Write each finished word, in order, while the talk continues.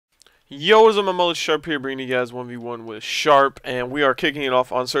Yo, what's up, my mullet Sharp here, bringing you guys 1v1 with Sharp, and we are kicking it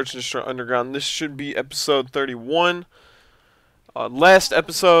off on Search and Destroy Underground. This should be episode 31. Last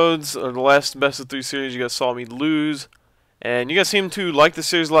episodes, or the last best of 3 series, you guys saw me lose, and you guys seem to like the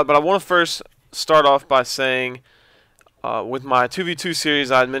series a lot, but I want to first start off by saying, with my 2v2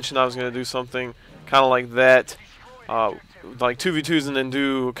 series, I had mentioned I was going to do something kind of like that, like 2v2s and then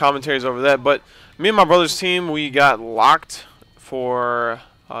do commentaries over that, but me and my brother's team, we got locked for...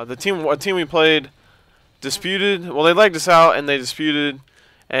 a team we played disputed. Well, they legged us out and they disputed,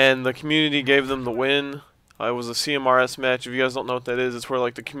 and the community gave them the win. It was a CMRS match. If you guys don't know what that is, it's where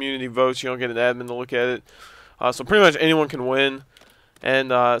like the community votes. You don't get an admin to look at it. So pretty much anyone can win. And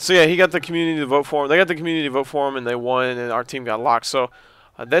so yeah, he got the community to vote for him. They got the community to vote for him, and they won. And our team got locked. So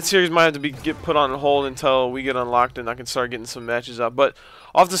that series might have to get put on hold until we get unlocked and I can start getting some matches up. But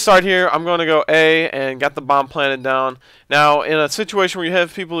off the start here, I'm going to go A and got the bomb planted down. Now, in a situation where you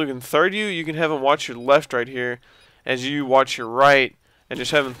have people who can third you, you can have them watch your left right here as you watch your right and just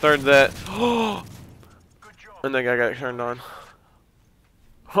have them third that. And that guy got turned on.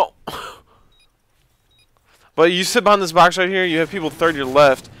 Oh. But you sit behind this box right here, you have people third your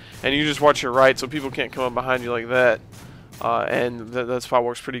left, and you just watch your right so people can't come up behind you like that. And that spot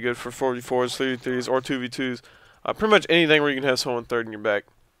works pretty good for 4v4s, 3v3s, or 2v2s. Pretty much anything where you can have someone third in your back.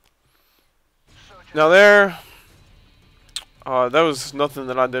 Now there, that was nothing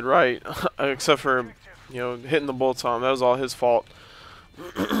that I did right, except for, you know, hitting the bullets on him. That was all his fault.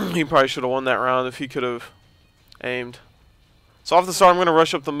 He probably should have won that round if he could have aimed. So off the start, I'm going to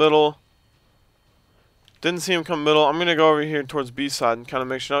rush up the middle. Didn't see him come middle. I'm going to go over here towards B side and kind of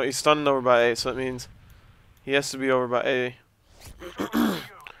make sure. No, he's stunned over by A, so that means he has to be over by A.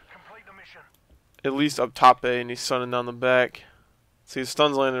 At least up top A, and he's stunning down the back. See, his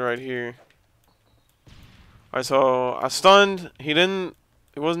stun's landing right here. Alright, so I stunned. He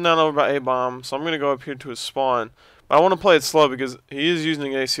wasn't down over by A bomb, so I'm going to go up here to his spawn. But I want to play it slow because he is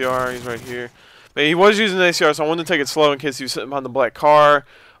using ACR. He's right here. But he was using ACR, so I wanted to take it slow in case he was sitting behind the black car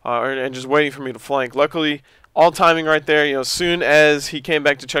and just waiting for me to flank. Luckily, all timing right there. You know, as soon as he came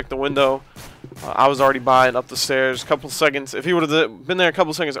back to check the window, I was already by and up the stairs. A couple seconds. If he would have been there a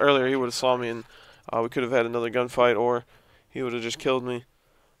couple seconds earlier, he would have saw me, and we could have had another gunfight, or he would have just killed me.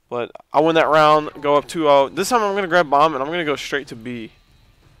 But I win that round, go up 2-0. This time I'm going to grab bomb, and I'm going to go straight to B.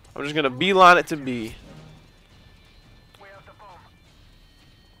 I'm just going to beeline it to B.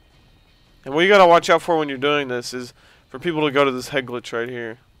 And what you got to watch out for when you're doing this is for people to go to this head glitch right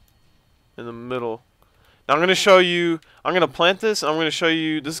here in the middle. Now I'm going to show you, I'm going to plant this, and I'm going to show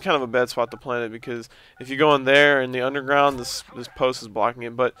you, this is kind of a bad spot to plant it because if you go in there in the underground, this post is blocking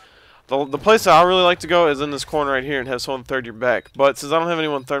it. But the place that I really like to go is in this corner right here and have someone third your back. But since I don't have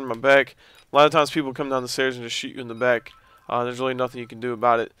anyone third in my back, a lot of times people come down the stairs and just shoot you in the back. There's really nothing you can do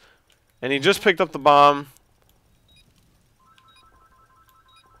about it. And he just picked up the bomb.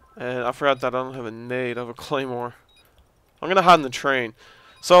 And I forgot that I don't have a nade, I have a claymore. I'm going to hide in the train.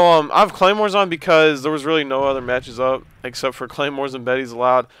 So I have claymores on because there was really no other matches up except for claymores and Betty's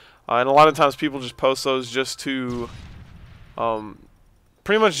allowed. And a lot of times people just post those just to...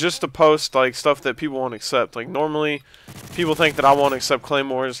 pretty much just to post like stuff that people won't accept. Like normally people think that I won't accept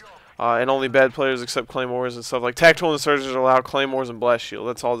claymores and only bad players accept claymores and stuff. Like tactical insurgents are allowed claymores and blast shield.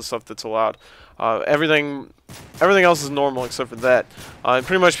 That's all the stuff that's allowed. Everything else is normal except for that. And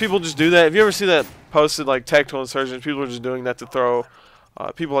pretty much people just do that. If you ever see that posted like tactical insurgents, people are just doing that to throw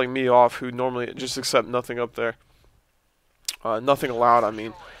people like me off who normally just accept nothing up there. Nothing allowed, I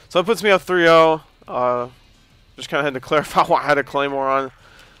mean. So that puts me up 3-0. Just kind of had to clarify why I had a claymore on.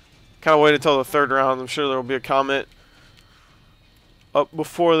 Kind of waited till the third round. I'm sure there will be a comment up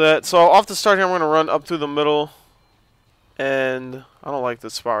before that. So off the start here, I'm going to run up through the middle. And I don't like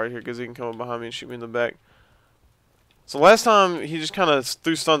this spot right here because he can come up behind me and shoot me in the back. So last time, he just kind of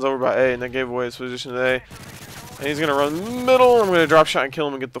threw stuns over by A, and that gave away his position to A. And he's going to run middle. I'm going to drop shot and kill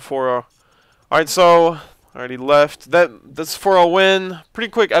him and get the 4-0. Alright, so already left. That's 4-0 win.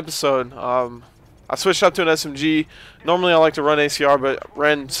 Pretty quick episode. I switched up to an SMG. Normally I like to run ACR, but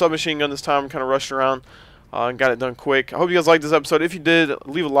ran submachine gun this time, kind of rushed around and got it done quick. I hope you guys liked this episode. If you did,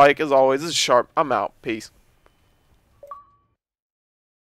 leave a like. As always, this is Sharp. I'm out. Peace.